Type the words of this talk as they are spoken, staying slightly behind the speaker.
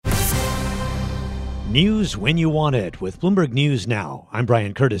News when you want it with Bloomberg News Now. I'm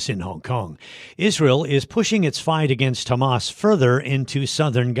Brian Curtis in Hong Kong. Israel is pushing its fight against Hamas further into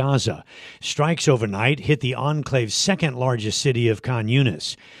southern Gaza. Strikes overnight hit the enclave's second largest city of Khan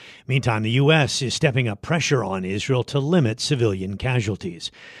Yunis. Meantime, the U.S. is stepping up pressure on Israel to limit civilian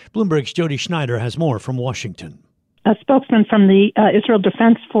casualties. Bloomberg's Jody Schneider has more from Washington. A spokesman from the Israel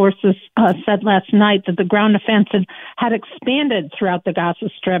Defense Forces said last night that the ground offensive had expanded throughout the Gaza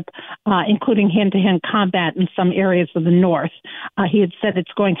Strip, including hand-to-hand combat in some areas of the north. He had said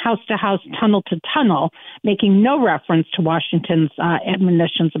it's going house to house, tunnel to tunnel, making no reference to Washington's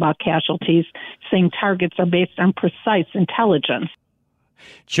admonitions about casualties, saying targets are based on precise intelligence.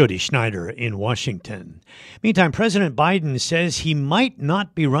 Jody Schneider in Washington. Meantime, President Biden says he might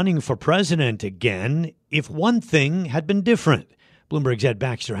not be running for president again if one thing had been different. Bloomberg's Ed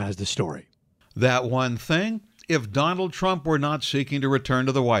Baxter has the story. That one thing? If Donald Trump were not seeking to return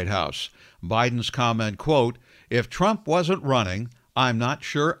to the White House. Biden's comment, quote, "If Trump wasn't running, I'm not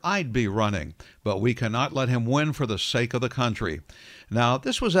sure I'd be running, but we cannot let him win for the sake of the country." Now,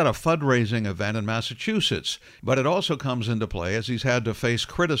 this was at a fundraising event in Massachusetts, but it also comes into play as he's had to face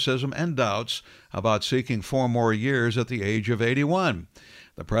criticism and doubts about seeking 4 more years at the age of 81.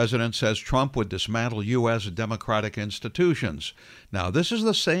 The president says Trump would dismantle U.S. democratic institutions. Now, this is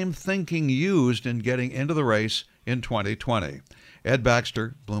the same thinking used in getting into the race in 2020. Ed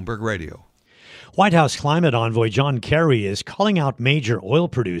Baxter, Bloomberg Radio. White House climate envoy John Kerry is calling out major oil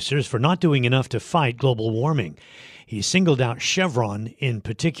producers for not doing enough to fight global warming. He singled out Chevron in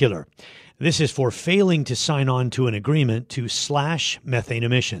particular. This is for failing to sign on to an agreement to slash methane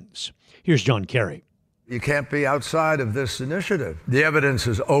emissions. Here's John Kerry. You can't be outside of this initiative. The evidence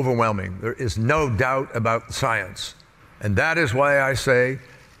is overwhelming. There is no doubt about science. And that is why I say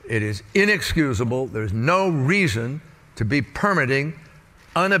it is inexcusable. There's no reason to be permitting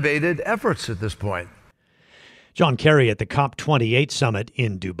unabated efforts at this point. John Kerry at the COP28 summit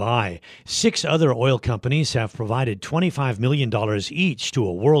in Dubai. 6 other oil companies have provided $25 million each to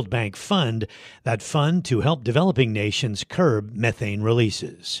a World Bank fund, that fund to help developing nations curb methane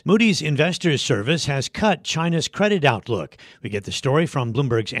releases. Moody's Investors Service has cut China's credit outlook. We get the story from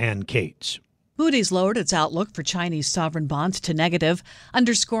Bloomberg's Ann Cates. Moody's lowered its outlook for Chinese sovereign bonds to negative,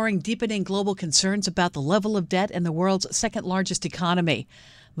 underscoring deepening global concerns about the level of debt in the world's second largest economy.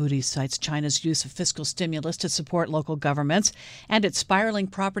 Moody's cites China's use of fiscal stimulus to support local governments and its spiraling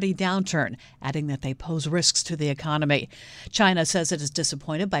property downturn, adding that they pose risks to the economy. China says it is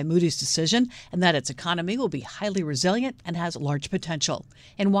disappointed by Moody's decision and that its economy will be highly resilient and has large potential.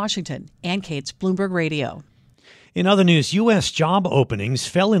 In Washington, Ann Cates, Bloomberg Radio. In other news, U.S. job openings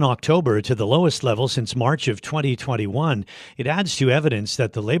fell in October to the lowest level since March of 2021. It adds to evidence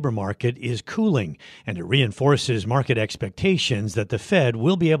that the labor market is cooling, and it reinforces market expectations that the Fed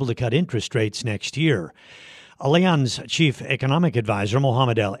will be able to cut interest rates next year. Allianz Chief Economic Advisor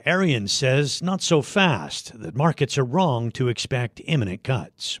Mohamed El-Erian says not so fast, that markets are wrong to expect imminent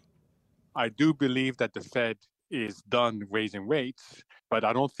cuts. I do believe that the Fed is done raising rates, but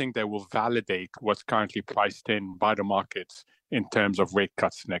I don't think they will validate what's currently priced in by the markets in terms of rate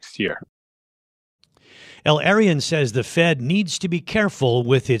cuts next year. El-Erian says the Fed needs to be careful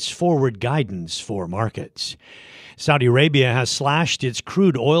with its forward guidance for markets. Saudi Arabia has slashed its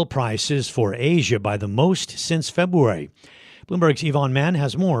crude oil prices for Asia by the most since February. Bloomberg's Yvonne Mann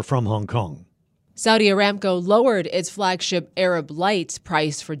has more from Hong Kong. Saudi Aramco lowered its flagship Arab Light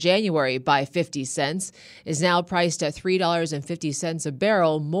price for January by 50 cents, is now priced at $3.50 a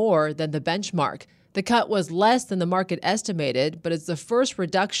barrel more than the benchmark. The cut was less than the market estimated, but it's the first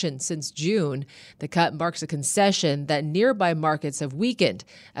reduction since June. The cut marks a concession that nearby markets have weakened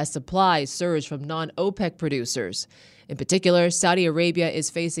as supply surged from non-OPEC producers. In particular, Saudi Arabia is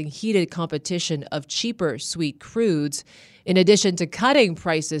facing heated competition of cheaper sweet crudes. In addition to cutting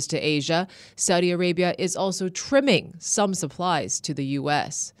prices to Asia, Saudi Arabia is also trimming some supplies to the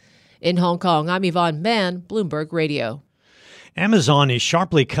U.S. In Hong Kong, I'm Yvonne Mann, Bloomberg Radio. Amazon is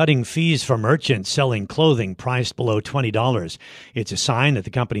sharply cutting fees for merchants selling clothing priced below $20. It's a sign that the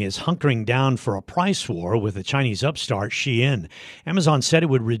company is hunkering down for a price war with the Chinese upstart Shein. Amazon said it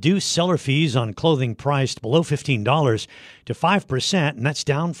would reduce seller fees on clothing priced below $15 to 5%, and that's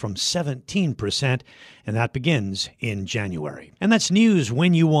down from 17%, and that begins in January. And that's news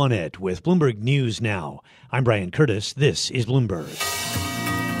when you want it with Bloomberg News Now. I'm Brian Curtis. This is Bloomberg.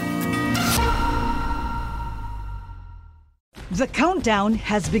 The countdown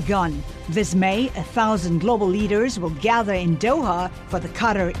has begun. This May, 1,000 global leaders will gather in Doha for the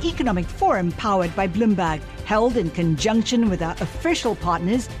Qatar Economic Forum powered by Bloomberg, held in conjunction with our official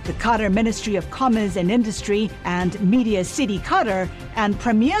partners, the Qatar Ministry of Commerce and Industry and Media City Qatar, and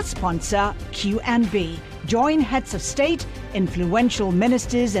premier sponsor QNB. Join heads of state, influential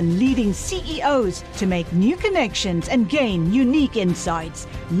ministers, and leading CEOs to make new connections and gain unique insights.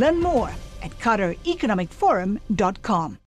 Learn more at QatarEconomicForum.com.